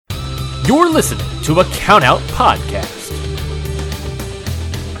You're listening to a Countout Podcast.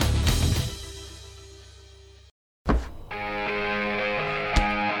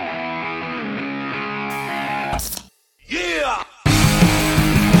 Yeah!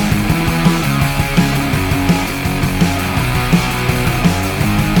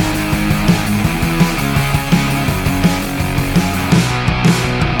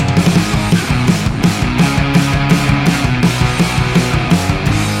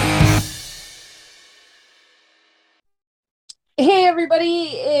 Hey everybody,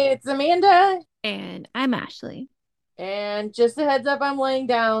 it's Amanda. And I'm Ashley. And just a heads up, I'm laying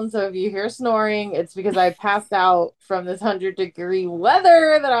down, so if you hear snoring, it's because I passed out from this 100-degree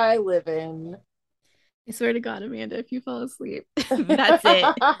weather that I live in. I swear to God, Amanda, if you fall asleep, that's it. That's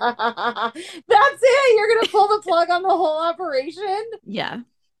it? You're gonna pull the plug on the whole operation? Yeah.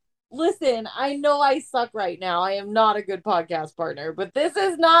 Listen, I know I suck right now. I am not a good podcast partner, but this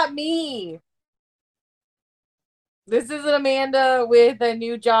is not me. This is an Amanda with a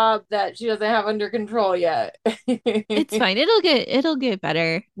new job that she doesn't have under control yet. It's fine. It'll get better. It will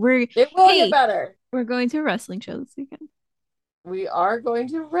get better. We're going to a wrestling show this weekend. We are going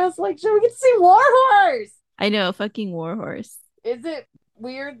to a wrestling show. We get to see Warhorse. I know, fucking Warhorse. Is it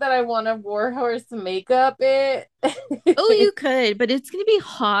weird that I want a Warhorse makeup it? Oh, you could, but it's gonna be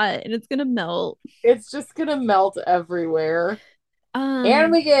hot and it's gonna melt. It's just gonna melt everywhere.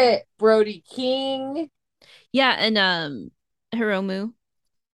 And we get Brody King. Yeah, and Hiromu.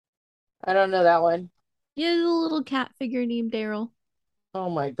 I don't know that one. Yeah, a little cat figure named Daryl. Oh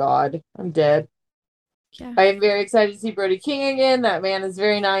my God, I'm dead. Yeah. I am very excited to see Brody King again. That man is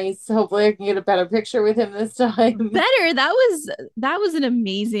very nice. Hopefully I can get a better picture with him this time. Better. That was an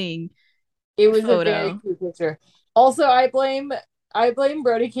amazing It was photo. a very cute picture. Also, I blame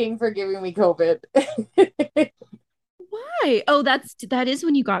Brody King for giving me COVID. Why? Oh, that is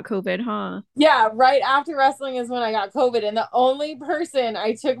when you got COVID, huh? Yeah, right after wrestling is when I got COVID, and the only person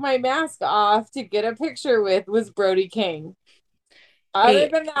I took my mask off to get a picture with was Brody King. Other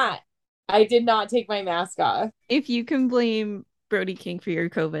than that, I did not take my mask off. If you can blame Brody King for your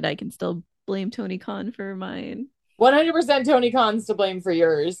COVID, I can still blame Tony Khan for mine. 100% Tony Khan's to blame for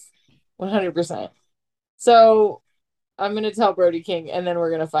yours. 100%. So I'm going to tell Brody King, and then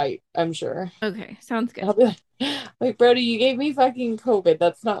we're going to fight, I'm sure. Okay, sounds good. I'll be like, Brody, you gave me fucking COVID.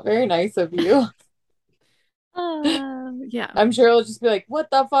 That's not very nice of you. Yeah. I'm sure he'll just be like, what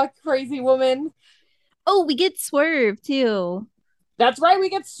the fuck, crazy woman? Oh, we get Swerve too. That's right, we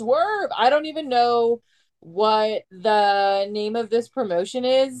get Swerve. I don't even know what the name of this promotion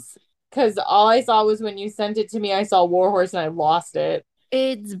is, because all I saw was when you sent it to me, I saw Warhorse and I lost it.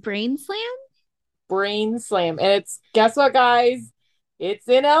 It's Brain Slam? Brain Slam. And it's, guess what, guys? It's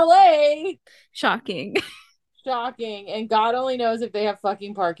in LA. Shocking. Shocking. And God only knows if they have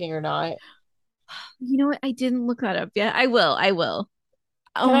fucking parking or not. You know what? I didn't look that up yet. I will.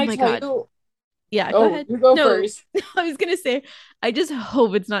 Oh Can I my tell God. you? Yeah, go ahead. You go first. I was gonna say, I just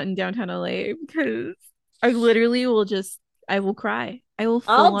hope it's not in downtown LA because I literally I will cry.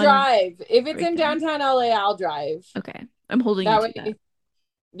 I'll drive. If it's in breakdown. downtown LA, I'll drive. Okay. I'm holding That you way, to that.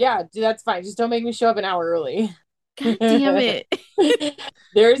 yeah, that's fine. Just don't make me show up an hour early. God damn it.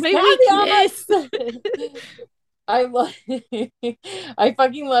 There's My caveats. I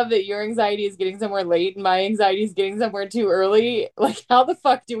fucking love that your anxiety is getting somewhere late and my anxiety is getting somewhere too early. Like, how the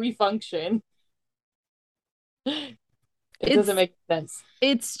fuck do we function? It doesn't make sense.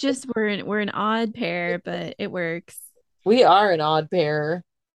 It's just we're an odd pair, but it works. We are an odd pair.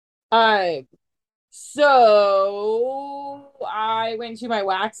 So I went to my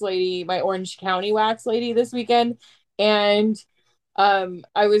wax lady, my Orange County wax lady this weekend, and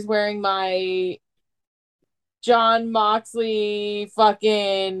I was wearing my John Moxley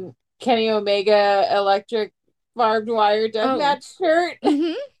fucking Kenny Omega electric barbed wire deathmatch shirt.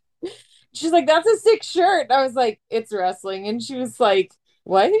 Mm-hmm. She's like, that's a sick shirt. I was like, it's wrestling. And she was like,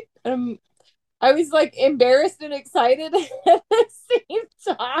 what? I was like embarrassed and excited at the same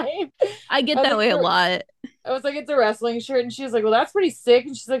time. I get that way a lot. I was like, it's a wrestling shirt. And she was like, well, that's pretty sick.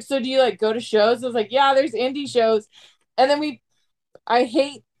 And she's like, so do you like go to shows? I was like, yeah, there's indie shows. And then I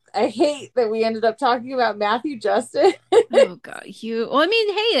hate that we ended up talking about Matthew Justin. Oh God, well, I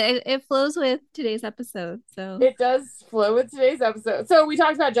mean, hey, it flows with today's episode, so it does flow with today's episode. So we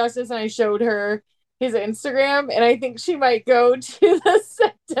talked about Justice, and I showed her his Instagram, and I think she might go to the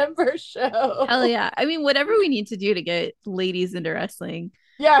September show. Hell yeah! I mean, whatever we need to do to get ladies into wrestling.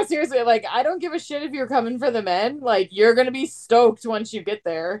 Yeah, seriously, like, I don't give a shit if you're coming for the men. Like, you're gonna be stoked once you get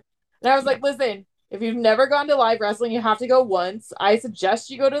there. And I was like, listen, if you've never gone to live wrestling, you have to go once. I suggest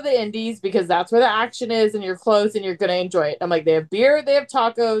you go to the indies because that's where the action is and you're close and you're going to enjoy it. I'm like, they have beer, they have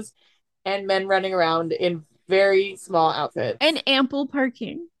tacos, and men running around in very small outfits And ample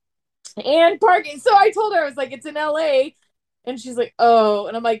parking. and parking. So I told her, I was like, it's in LA. And she's like, oh.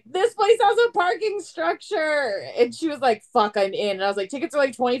 And I'm like, this place has a parking structure. And she was like, fuck, I'm in. And I was like, tickets are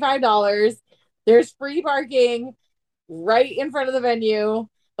like $25. There's free parking right in front of the venue.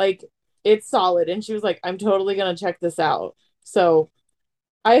 Like, it's solid. And she was like, I'm totally going to check this out. So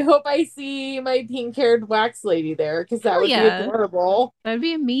I hope I see my pink haired wax lady there because that Hell would be yeah. adorable. That'd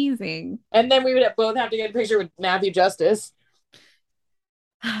be amazing. And then we would both have to get a picture with Matthew Justice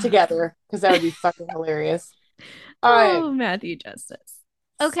together because that would be fucking hilarious. Oh, Matthew Justice.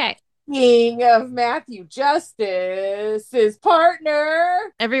 Okay. Speaking of Matthew Justice's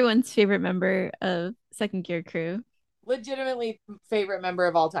partner, Everyone's favorite member of Second Gear Crew. legitimately favorite member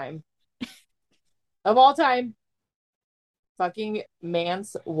of all time. Of all time, fucking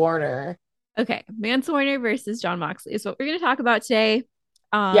Mance Warner. Okay. Mance Warner versus Jon Moxley is what we're going to talk about today.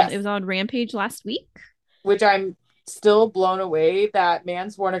 Yes. It was on Rampage last week. Which I'm still blown away that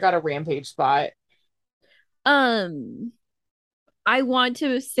Mance Warner got a Rampage spot. I want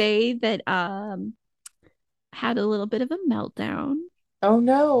to say that had a little bit of a meltdown. Oh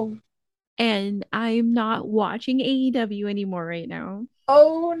no. And I'm not watching AEW anymore right now.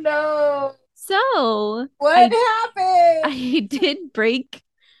 Oh no. So what happened? I did break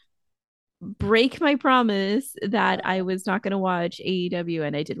my promise that I was not going to watch AEW,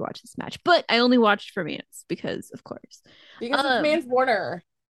 and I did watch this match, but I only watched for Mance because, of course, because it's Mance Warner.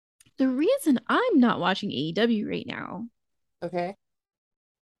 The reason I'm not watching AEW right now. Okay.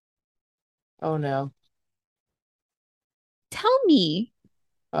 Oh no. Tell me.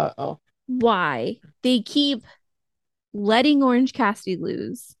 Uh-oh. Why they keep letting Orange Cassidy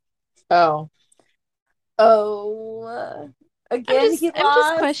lose. Oh. Again, I'm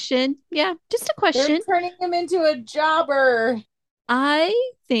just question. Yeah, just a question. They're turning him into a jobber. I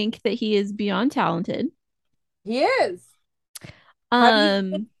think that he is beyond talented. He is. Have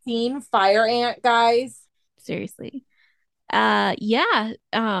you seen Fire Ant, guys? Seriously. Yeah.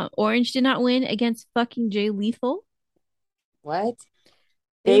 Orange did not win against fucking Jay Lethal. What?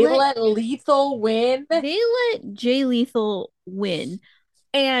 They let Lethal win? They let Jay Lethal win.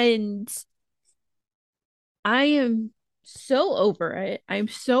 And I am so over it. I'm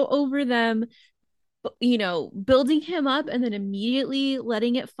so over them, building him up and then immediately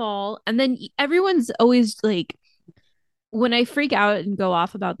letting it fall. And then everyone's always like, when I freak out and go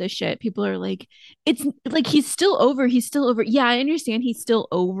off about this shit, people are like, it's like he's still over. He's still over. Yeah, I understand he's still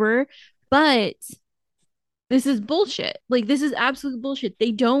over, but this is bullshit. Like, this is absolute bullshit.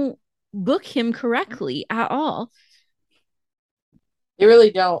 They don't book him correctly at all. They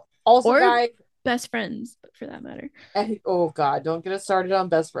really don't. Also, or guys, best friends, but for that matter. Oh God, don't get us started on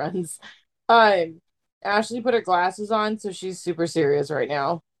best friends. Ashley put her glasses on, so she's super serious right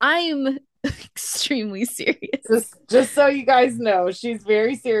now. I'm extremely serious. Just so you guys know, she's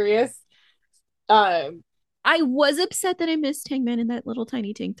very serious. I was upset that I missed Hangman in that little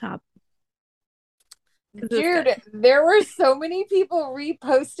tiny tank top. Dude, there were so many people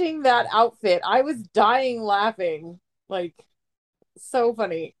reposting that outfit. I was dying laughing. Like, so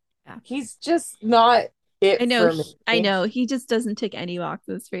funny. Yeah. He's just not it. I know. He just doesn't tick any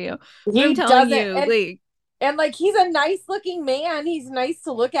boxes for you. I'm telling you, and he's a nice looking man. He's nice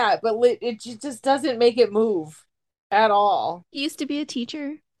to look at, but it just doesn't make it move at all. He used to be a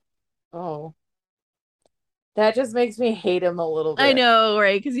teacher. Oh. That just makes me hate him a little bit. I know,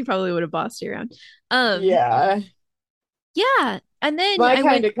 right? Because he probably would have bossed you around. Yeah. And then my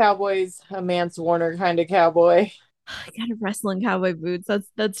kind of cowboy's a Mance Warner kind of cowboy. I got a wrestling cowboy boots.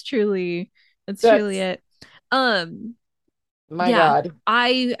 That's truly it. My God.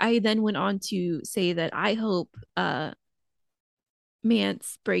 I then went on to say that I hope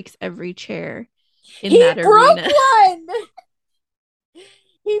Mance breaks every chair in that arena. He broke one.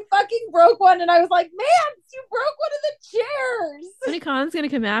 He fucking broke one, and I was like, Mance, you broke one of the chairs. Tony Khan's gonna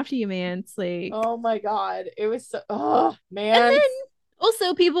come after you, Mance. Like, oh my God, it was so. Man. And then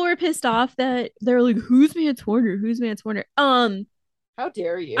also people were pissed off that they're like, "Who's Mance Warner? Who's Mance Warner?" How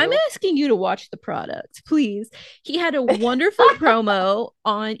dare you? I'm asking you to watch the product, please. He had a wonderful promo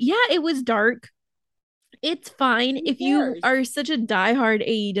on. Yeah, it was dark. It's fine if you are such a diehard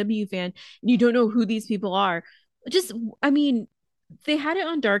AEW fan and you don't know who these people are. They had it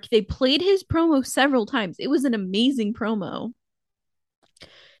on dark. They played his promo several times. It was an amazing promo.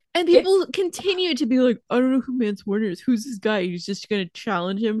 And people continue to be like, I don't know who Mance Warner is. Who's this guy? He's just going to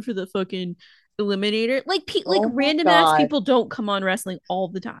challenge him for the fucking eliminator. Random ass people don't come on wrestling all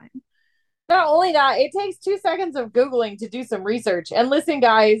the time. Not only that, it takes 2 seconds of Googling to do some research. And listen,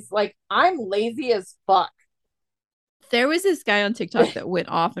 guys, I'm lazy as fuck. There was this guy on TikTok that went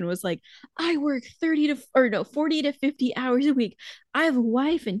off and was like, I work 40 to 50 hours a week. I have a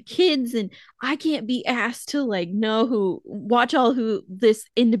wife and kids, and I can't be asked to like know who watch all who this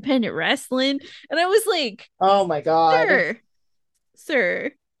independent wrestling. And I was like, Oh my God.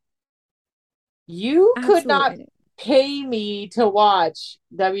 sir, You could not absolutely. pay me to watch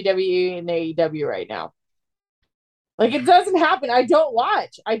WWE and AEW right now. Like, it doesn't happen. I don't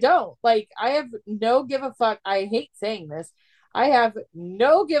watch. I don't. Like, I have no give a fuck. I hate saying this. I have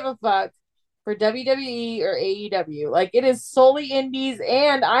no give a fuck for WWE or AEW. Like, it is solely indies,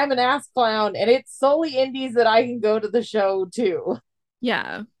 and I'm an ass clown, and it's solely indies that I can go to the show too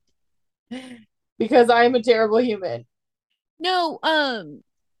Yeah. because I'm a terrible human. No,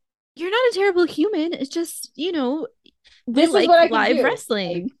 you're not a terrible human. It's just, we This is like what I can live do. Like,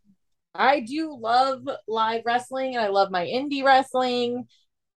 wrestling. I do love live wrestling, and I love my indie wrestling.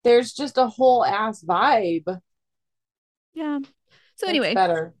 There's just a whole ass vibe. Yeah. So It's anyway,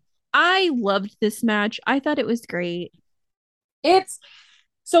 better. I loved this match. I thought it was great. It's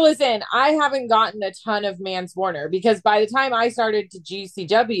So listen, I haven't gotten a ton of Mance Warner because by the time I started to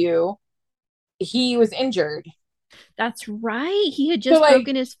GCW, he was injured. That's right. He had So just like,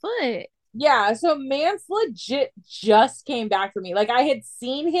 broken his foot. yeah, so Mance legit just came back for me. Like I had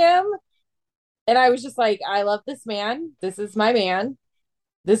seen him and I was just like, I love this man. This is my man.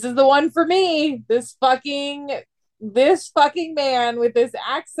 This is the one for me. This fucking man with this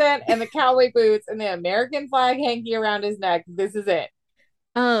accent and the cowboy boots and the American flag hanky around his neck. This is it.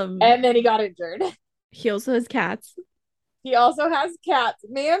 Um, And then he got injured. he also has cats. He also has cats.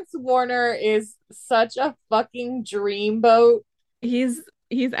 Mance Warner is such a fucking dreamboat. He's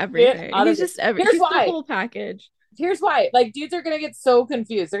Get everything. out He's of it. just every Here's he's the why. whole package. Here's why. Like, dudes are gonna get so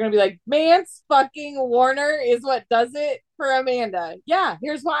confused. They're gonna be like, Mance fucking Warner is what does it for Amanda. Yeah,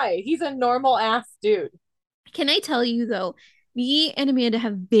 here's why. He's a normal ass dude. Can I tell you though, me and Amanda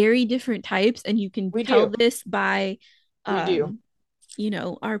have very different types, and you can We tell do. this by We do.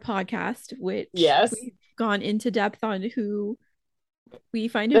 our podcast, which Yes. we've gone into depth on who we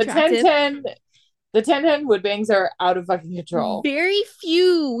find The attractive. 1010 wood bangs are out of fucking control. Very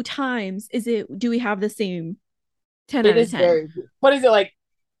few times do we have the same 10 It out of is 10. very what is it like?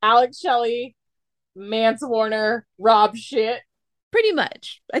 Alex Shelley, Mance Warner, Rob shit. Pretty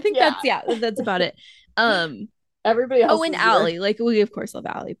much. I think Yeah. that's about it. Um Everybody else oh, and is weird. Allie, like we of course love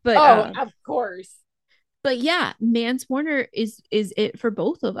Allie, but Oh, of course. but yeah, Mance Warner is it for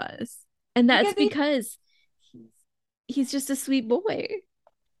both of us. And that's because he's just a sweet boy.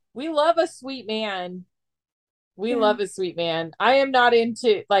 We love a sweet man. We Yeah. love a sweet man. I am not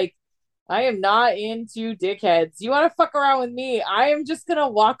into dickheads. You want to fuck around with me? I am just gonna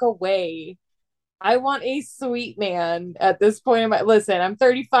walk away. I want a sweet man at this point in my listen. I'm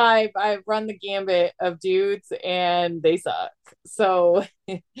 35. I've run the gambit of dudes and they suck. So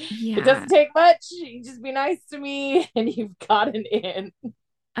it Yeah. doesn't take much. You just be nice to me and you've got an in.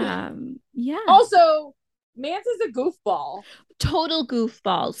 Yeah. Also, Mance is a goofball. Total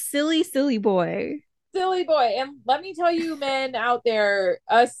goofball. Silly boy. Silly boy. And let me tell you, men out there,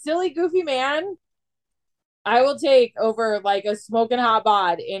 a silly, goofy man, I will take over like a smoking hot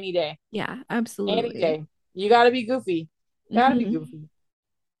bod any day. Yeah, Any absolutely. day. You gotta be goofy. Gotta be goofy.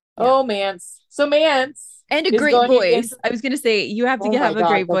 Yeah. Oh, Mance. So Mance. And a is great going voice. against- I was gonna say you have to Oh my have a God,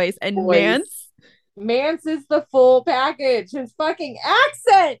 great the voice. And voice. Mance is the full package. His fucking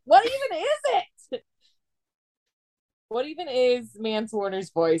accent. What even is it? What even is Mance Warner's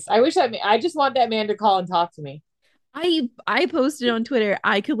voice? I just want that man to call and talk to me. I posted on Twitter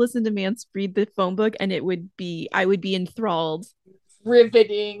I could listen to Mance read the phone book and I would be enthralled.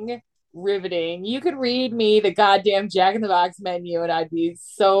 Riveting. You could read me the goddamn Jack in the Box menu and I'd be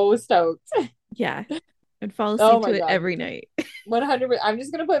so stoked. Yeah. I'd fall Oh asleep my to it God. every night. 100%. I'm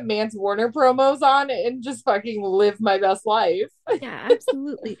just gonna put Mance Warner promos on and just fucking live my best life. Yeah,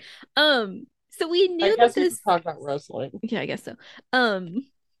 absolutely. So we I knew guess that we this could talk about wrestling. Yeah, I guess so.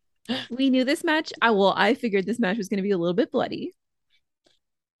 We knew this match. I figured this match was going to be a little bit bloody.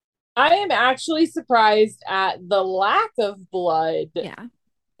 I am actually surprised at the lack of blood Yeah.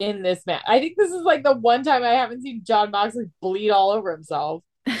 in this match. I think this is like the one time I haven't seen Jon Moxley bleed all over himself.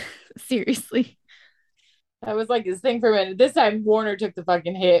 Seriously. That was like his thing for a minute. This time Warner took the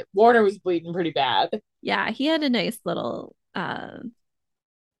fucking hit. Warner was bleeding pretty bad. Yeah, he had a nice little a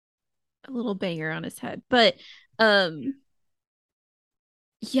little banger on his head. But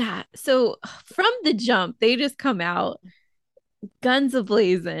yeah, so from the jump, they just come out guns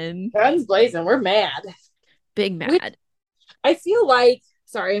a-blazing. Guns blazing. We're mad. Big mad. I feel like,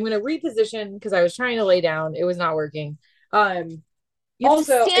 sorry, I'm going to reposition because I was trying to lay down. It was not working. You have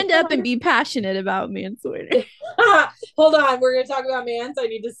Also, to stand up and be passionate about manslaughter. hold on, we're gonna talk about Mance. I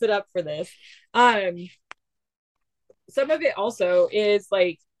need to sit up for this. Some of it also is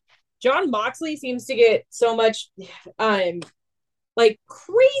like Jon Moxley seems to get so much like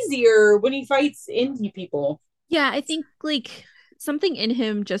crazier when he fights indie people. Yeah, I think like something in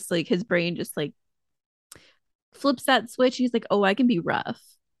him, just like his brain just like flips that switch. He's like, oh, I can be rough.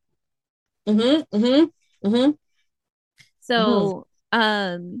 Mm-hmm. Mm-hmm. Mm-hmm. So,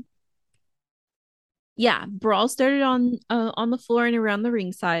 yeah, brawl started on the floor and around the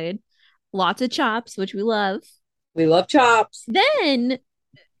ringside. Lots of chops, which we love. We love chops. Then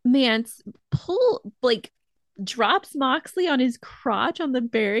Mance drops Moxley on his crotch on the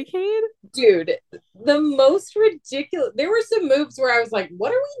barricade. Dude, the most ridiculous. There were some moves where I was like,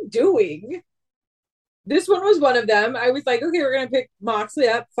 what are we doing? This one was one of them. I was like, okay, we're gonna pick Moxley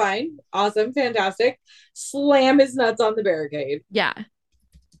up. Fine, awesome, fantastic. Slam his nuts on the barricade. Yeah.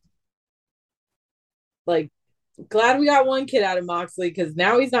 Like, glad we got one kid out of Moxley because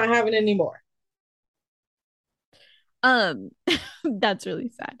now he's not having any more. That's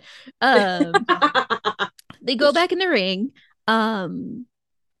really sad. They go back in the ring.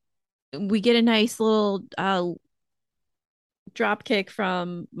 We get a nice little drop kick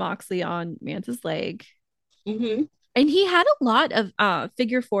from Moxley on Mance's leg. Mm-hmm. And he had a lot of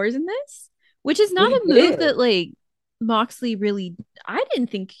figure fours in this, which is not a move that like Moxley really, I didn't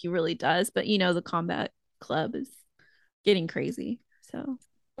think he really does, but you know, the Combat Club is getting crazy. So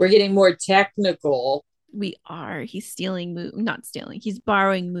we're getting more technical. We are. He's stealing not stealing. He's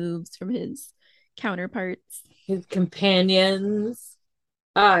borrowing moves from his counterparts, his companions.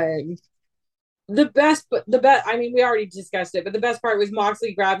 The best, I mean, we already discussed it, but the best part was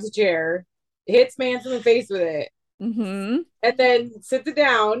Moxley grabs a chair, hits Mance in the face with it, and then sits it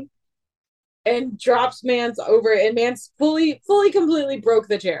down and drops Mance over it, and Mance fully, completely broke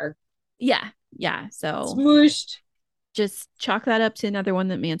the chair. Yeah. So smooshed. Just chalk that up to another one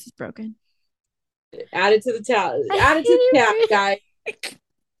that Mance has broken. Add it to the towel. Add it to the tap, guy.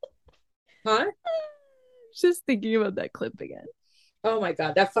 Huh? Just thinking about that clip again. Oh my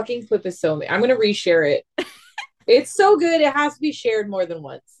god, that fucking clip is so. I'm gonna reshare it. It's so good. It has to be shared more than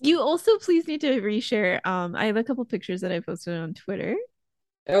once. You also please need to reshare. I have a couple pictures that I posted on Twitter.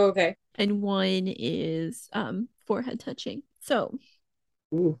 Oh, okay. And one is forehead touching. So,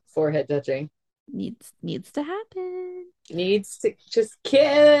 forehead touching needs to happen. Needs to just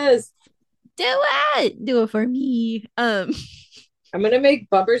kiss. Do it for me. I'm gonna make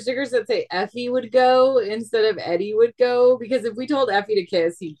bumper stickers that say Effie would go instead of Eddie would go, because if we told Effie to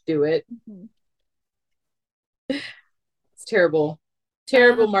kiss, he'd do it. Mm-hmm. It's terrible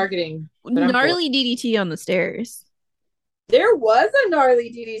marketing. Gnarly DDT on the stairs. There was a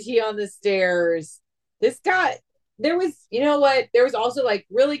gnarly DDT on the stairs. There was, you know what? There was also like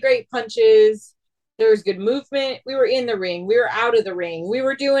really great punches. There was good movement. We were in the ring. We were out of the ring. We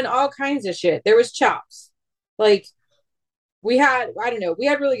were doing all kinds of shit. There was chops. Like, we had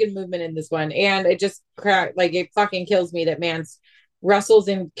really good movement in this one. And it just it fucking kills me that Mance wrestles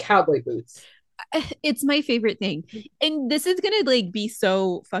in cowboy boots. It's my favorite thing. And this is gonna like be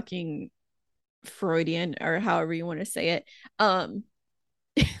so fucking Freudian, or however you want to say it.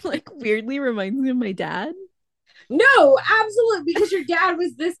 Like weirdly reminds me of my dad. No, absolutely, because your dad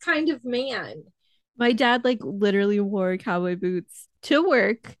was this kind of man. My dad like literally wore cowboy boots to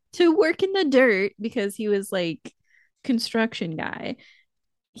work in the dirt because he was like construction guy.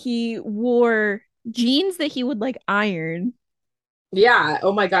 He wore jeans that he would like iron. Yeah.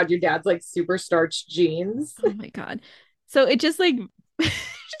 Oh my god, your dad's like super starched jeans. Oh my god. So it just like it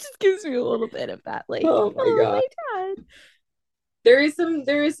just gives me a little bit of that like, oh my god. My dad. There is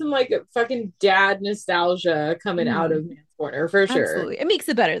some like fucking dad nostalgia coming out of Mance Warner for sure. Absolutely. It makes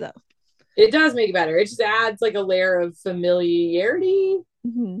it better though. It does make it better. It just adds like a layer of familiarity.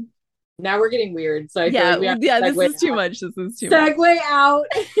 Mm-hmm. Now we're getting weird. So this is too much. This is too much. Segue out.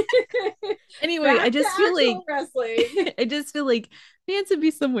 Anyway, I just feel like wrestling. I just feel like Mance would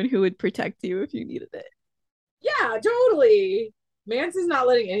be someone who would protect you if you needed it. Yeah, totally. Mance is not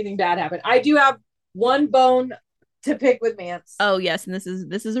letting anything bad happen. I do have one bone to pick with Mance. Oh yes, and this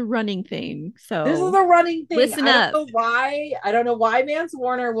is a running thing. So this is a running thing. Listen up. I don't know why Mance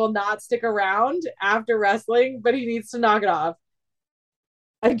Warner will not stick around after wrestling, but he needs to knock it off.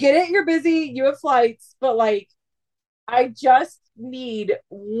 I get it, you're busy, you have flights, but like, I just need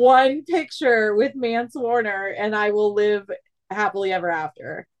one picture with Mance Warner and I will live happily ever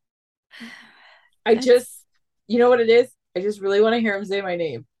after. You know what it is? I just really want to hear him say my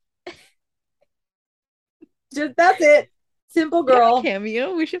name. That's it. Simple He have a girl.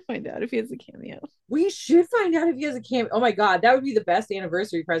 cameo? We should find out if he has a cameo. We should find out if he has a cameo. Oh my god, that would be the best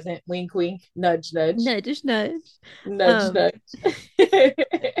anniversary present. Wink, wink, nudge, nudge, Nudge, nudge. nudge, Um,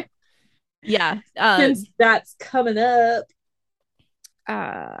 nudge. yeah. Since that's coming up,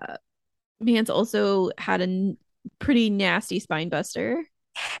 Uh, Mance also had a pretty nasty spine buster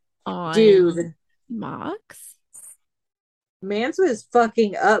on dude, Mox. Mance was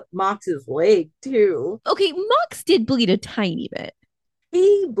fucking up Mox's leg too. Okay, Mox did bleed a tiny bit.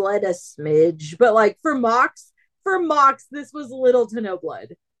 He bled a smidge, but like for Mox, this was little to no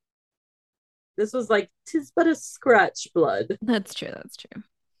blood. This was like tis but a scratch blood. That's true. That's true.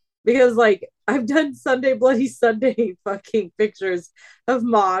 Because like I've done Sunday Bloody Sunday fucking pictures of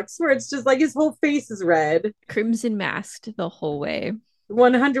Mox where it's just like his whole face is red. Crimson masked the whole way.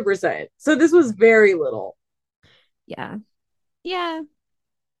 100%. So this was very little. Yeah. Yeah.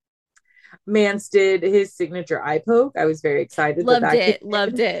 Mance did his signature eye poke. I was very excited. Loved it.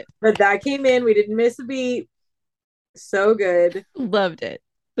 Loved it. But that came in. We didn't miss a beat. So good. Loved it.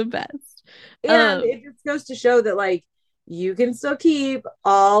 The best. And it just goes to show that like you can still keep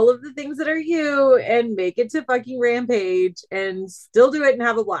all of the things that are you and make it to fucking Rampage and still do it and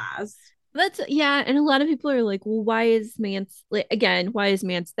have a blast. That's yeah, and a lot of people are like, well, why is Mance like again, why is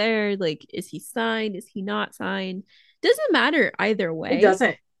Mance there? Like, is he signed? Is he not signed? Doesn't matter either way. It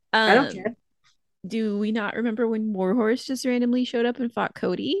doesn't. I don't care. Do we not remember when Warhorse just randomly showed up and fought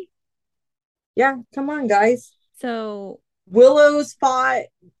Cody? Yeah, come on, guys. So Willow's fought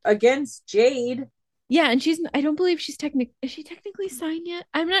against Jade. yeah, and I don't believe is she technically signed yet?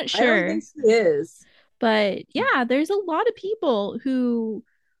 I'm not sure. I don't think she is. But yeah, there's a lot of people who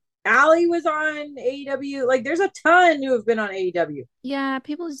Allie was on AEW. Like, there's a ton who have been on AEW. Yeah,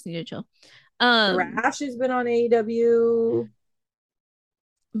 people just need to chill. Thrash has been on AEW.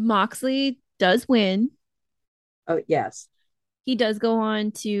 Moxley does win. Oh, yes. He does go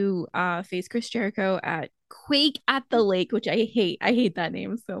on to face Chris Jericho at Quake at the Lake, which I hate. I hate that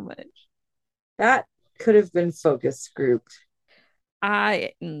name so much. That could have been focus grouped.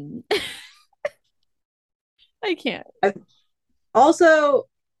 I can't. Also,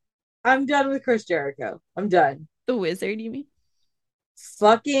 I'm done with Chris Jericho. I'm done. The Wizard, you mean?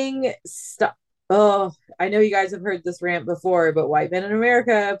 Fucking stop. Oh, I know you guys have heard this rant before, but white men in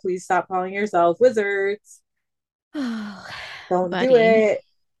America, please stop calling yourself wizards. Don't Buddy. do it.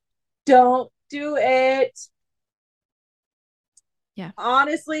 Don't do it. Yeah.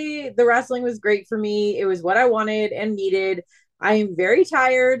 Honestly, the wrestling was great for me. It was what I wanted and needed. I am very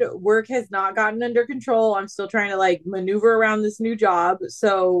tired. Work has not gotten under control. I'm still trying to like maneuver around this new job.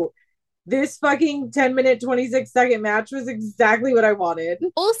 So this fucking 10-minute, 26-second match was exactly what I wanted.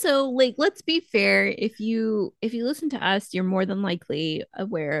 Also, like, let's be fair. If you listen to us, you're more than likely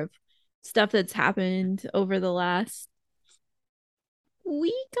aware of stuff that's happened over the last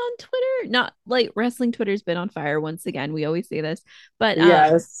week on Twitter. Not like wrestling Twitter's been on fire once again. We always say this, but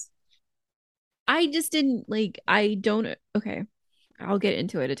yes. I just didn't like I don't okay. I'll get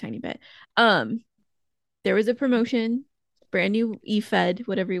into it a tiny bit. There was a promotion, brand new eFed,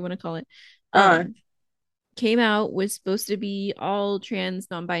 whatever you want to call it. Came out, was supposed to be all trans,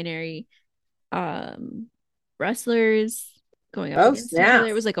 non-binary wrestlers going up against each other.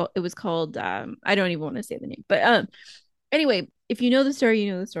 It was like it was called I don't even want to say the name. But anyway, if you know the story,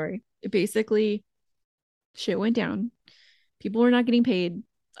 you know the story. It basically shit went down. People were not getting paid,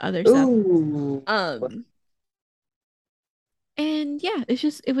 other stuff. And yeah,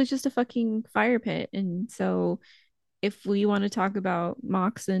 it was just a fucking fire pit. And so if we want to talk about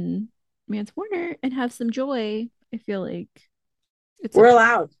Mox and Mance Warner and have some joy, I feel like we're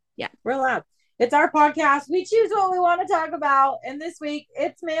allowed. Yeah, we're allowed. It's our podcast. We choose what we want to talk about. And this week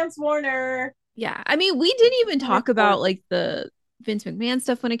it's Mance Warner. Yeah. I mean, we didn't even talk about like the Vince McMahon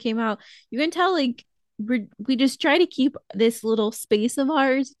stuff when it came out. You can tell like we just try to keep this little space of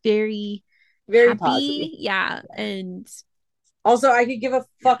ours very happy. Positive. Yeah. And also, I could give a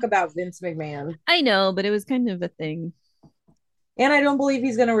fuck about Vince McMahon. I know, but it was kind of a thing. And I don't believe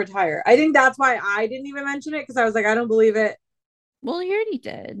he's going to retire. I think that's why I didn't even mention it, because I was like, I don't believe it. Well, he already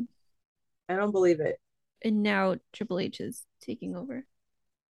did. I don't believe it. And now Triple H is taking over.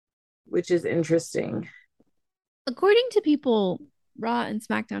 Which is interesting. According to people, Raw and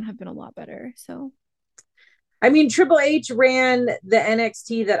SmackDown have been a lot better. So, I mean, Triple H ran the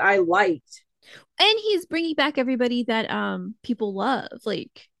NXT that I liked. And he's bringing back everybody that people love.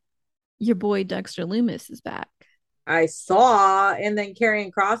 Like your boy Dexter Lumis is back. I saw, and then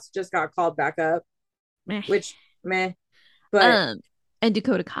Karrion Kross just got called back up. Meh. Which meh. But and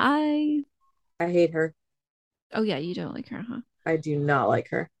Dakota Kai. I hate her. Oh yeah, you don't like her, huh? I do not like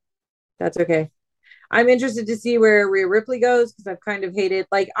her. That's okay. I'm interested to see where Rhea Ripley goes because I've kind of hated,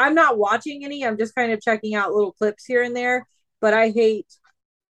 like, I'm not watching any. I'm just kind of checking out little clips here and there. But I hate.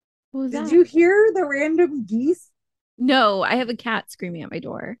 What was Did that? you hear the random geese? No, I have a cat screaming at my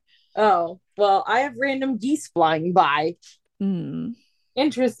door. Oh, well, I have random geese flying by. Hmm.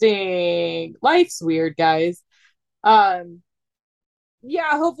 Interesting. Life's weird, guys. Um,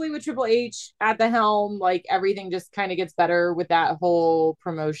 yeah, hopefully with Triple H at the helm, like everything just kind of gets better with that whole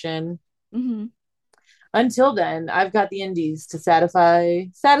promotion. Mm-hmm. Until then, I've got the indies to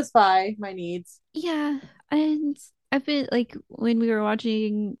satisfy my needs. Yeah, and I've been like when we were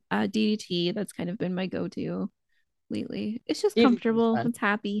watching DDT, that's kind of been my go-to lately. It's just DDT's comfortable. fun. It's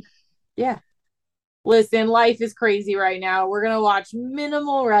happy. Yeah. Listen, life is crazy right now. We're gonna watch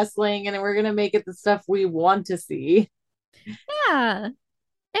minimal wrestling and then we're gonna make it the stuff we want to see. Yeah.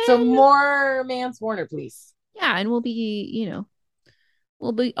 So And more Mance Warner, please. yeah, and we'll be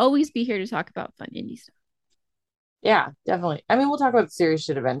always be here to talk about fun indie stuff. Yeah, definitely. I mean, we'll talk about serious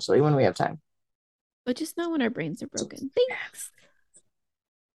shit eventually when we have time. But just not when our brains are broken. Thanks.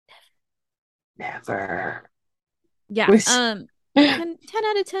 Never. Yeah. Wish- 10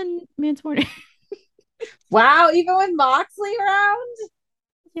 out of 10 Mance Warner. Wow, even with Moxley around?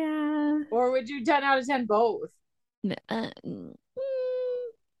 Yeah. Or would you 10 out of 10 both?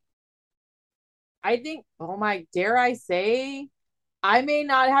 I think, oh my, dare I say, I may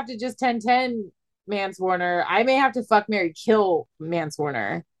not have to just 10-10 Mance Warner. I may have to fuck Mary kill Mance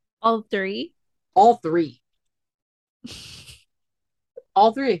Warner. All three. All three.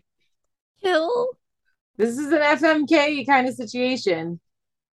 All three. Kill. This is an FMK kind of situation.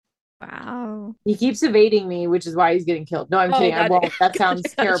 Wow. He keeps evading me, which is why he's getting killed. No, I'm kidding. I won't. That sounds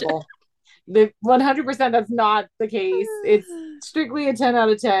terrible. The 100% that's not the case. It's strictly a 10 out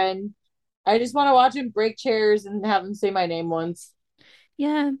of 10. I just want to watch him break chairs and have him say my name once.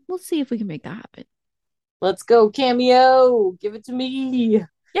 Yeah, we'll see if we can make that happen. Let's go, Cameo. Give it to me.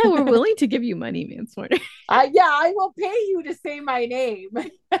 Yeah, we're willing to give you money, Mance Warner. I will pay you to say my name.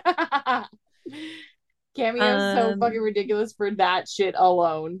 Cameo's so fucking ridiculous for that shit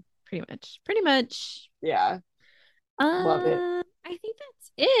alone. Pretty much. Pretty much. Yeah. Love it. I think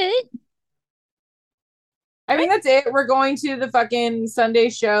that's it. I mean, that's it. We're going to the fucking Sunday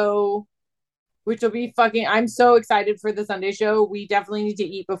show, which will be fucking. I'm so excited for the Sunday show. We definitely need to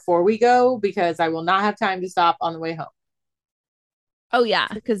eat before we go because I will not have time to stop on the way home. Oh, yeah.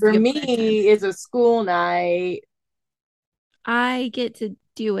 Because for me, it's a school night. I get to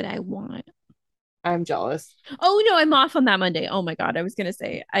do what I want. I'm jealous. Oh, no, I'm off on that Monday. Oh, my God. I was going to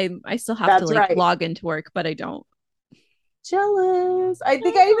say, I still have to like log into work, but I don't. Jealous. I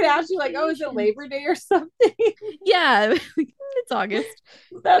think I even asked you, like, oh, is it Labor Day or something? Yeah, it's August.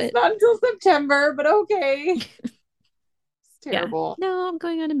 That's not until September, but okay. It's terrible. Yeah. No, I'm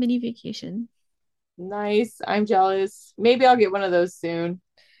going on a mini vacation. Nice. I'm jealous. Maybe I'll get one of those soon.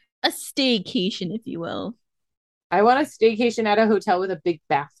 A staycation, if you will. I want a staycation at a hotel with a big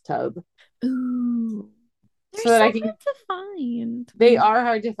bathtub. Ooh. So that I can hard to find. They are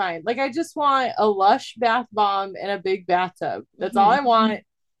hard to find. Like, I just want a Lush bath bomb and a big bathtub. That's all I want.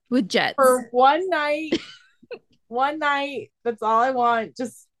 With jets. For one night. One night. That's all I want.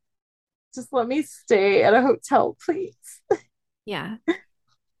 Just let me stay at a hotel, please. Yeah.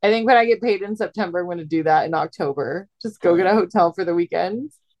 I think when I get paid in September, I'm going to do that in October. Just go get a hotel for the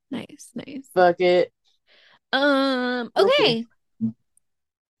weekend. Nice. Fuck it. Okay.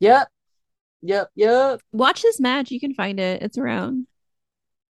 Yep. Watch this match. You can find it. It's around.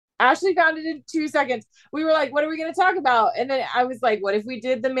 Ashley found it in 2 seconds. We were like, what are we going to talk about? And then I was like, what if we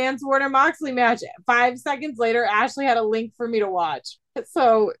did the Mance Warner Moxley match? 5 seconds later, Ashley had a link for me to watch.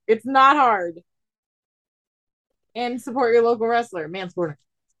 So it's not hard. And support your local wrestler, Mance Warner.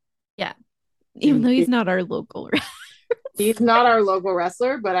 Yeah. Even though he's not our local wrestler. He's not our local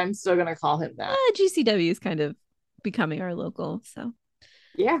wrestler, but I'm still going to call him that. GCW is kind of becoming our local. So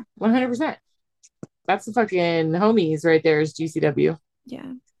yeah, 100%. That's the fucking homies right there is GCW.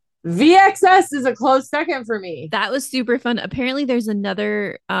 Yeah. VXS is a close second for me. That was super fun. Apparently there's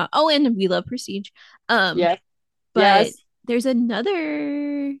another and we love Prestige. Yes. But there's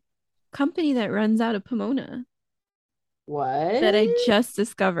another company that runs out of Pomona. What? That I just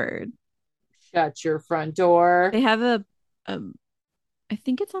discovered. Shut your front door. They have I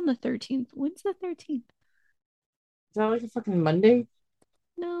think it's on the 13th. When's the 13th? Is that like a fucking Monday?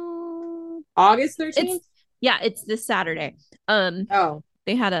 No. August 13th? It's this Saturday.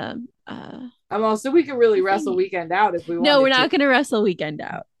 They had a so we could really wrestle weekend out if we want. No, we're not gonna wrestle weekend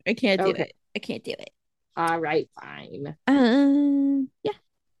out. I can't do it. I can't do it. All right, fine. Yeah.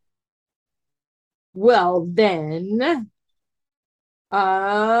 Well then,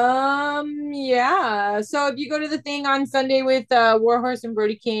 Yeah. So if you go to the thing on Sunday with Warhorse and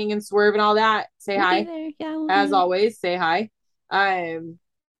Brody King and Swerve and all that, say We'll be hi. there. Yeah, we'll be As there. always, say hi.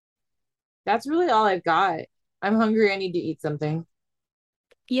 That's really all I've got. I'm hungry. I need to eat something.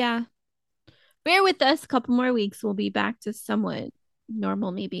 Yeah. Bear with us a couple more weeks. We'll be back to somewhat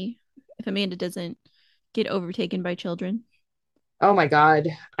normal, maybe, if Amanda doesn't get overtaken by children. Oh my God.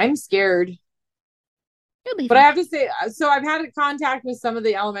 I'm scared. It'll be But I fine. have to say, so I've had a contact with some of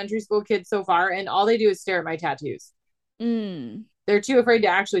the elementary school kids so far, and all they do is stare at my tattoos. Mm, They're too afraid to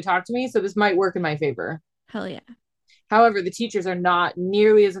actually talk to me, so this might work in my favor. hell yeah. However, the teachers are not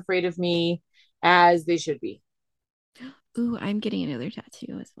nearly as afraid of me as they should be. Ooh, I'm getting another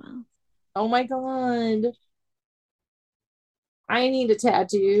tattoo as well. Oh my God. I need a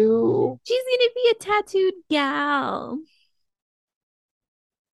tattoo. She's gonna be a tattooed gal.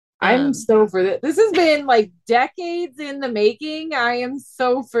 I'm so for this. This has been like decades in the making. I am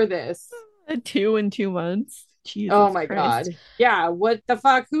so for this. A 2 in 2 months. Jesus Oh my Christ. God. Yeah. What the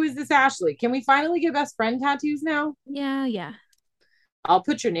fuck? Who is this Ashley? Can we finally get best friend tattoos now? Yeah. I'll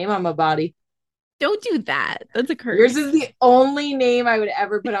put your name on my body. Don't do that. That's a curse. Yours is the only name I would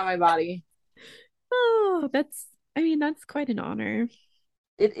ever put on my body. Oh, that's quite an honor.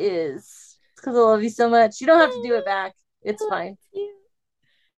 It is. It's because I love you so much. You don't have to do it back. It's fine.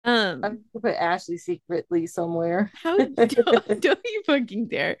 I'm gonna put Ashley secretly somewhere. How don't you fucking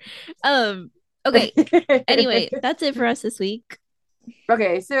dare. Okay. Anyway, that's it for us this week.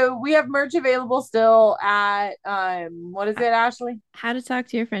 Okay, so we have merch available still at what is it, Ashley? How to talk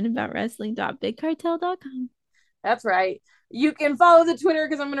to your friend about wrestling.bigcartel.com. That's right. You can follow the Twitter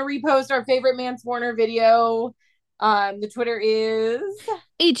because I'm going to repost our favorite Mance Warner video. The Twitter is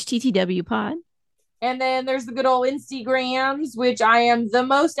HTTW Pod. And then there's the good old Instagrams, which I am the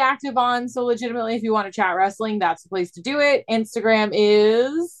most active on. So legitimately, if you want to chat wrestling, that's the place to do it. Instagram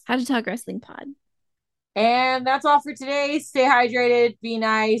is How to Talk Wrestling Pod. And that's all for today. Stay hydrated, be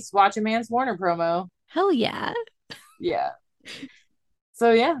nice, watch a Mance Warner promo. Hell yeah. Yeah.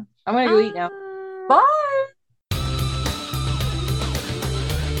 So yeah, I'm gonna go eat now. Bye.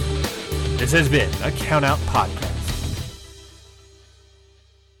 This has been a Count Out Podcast.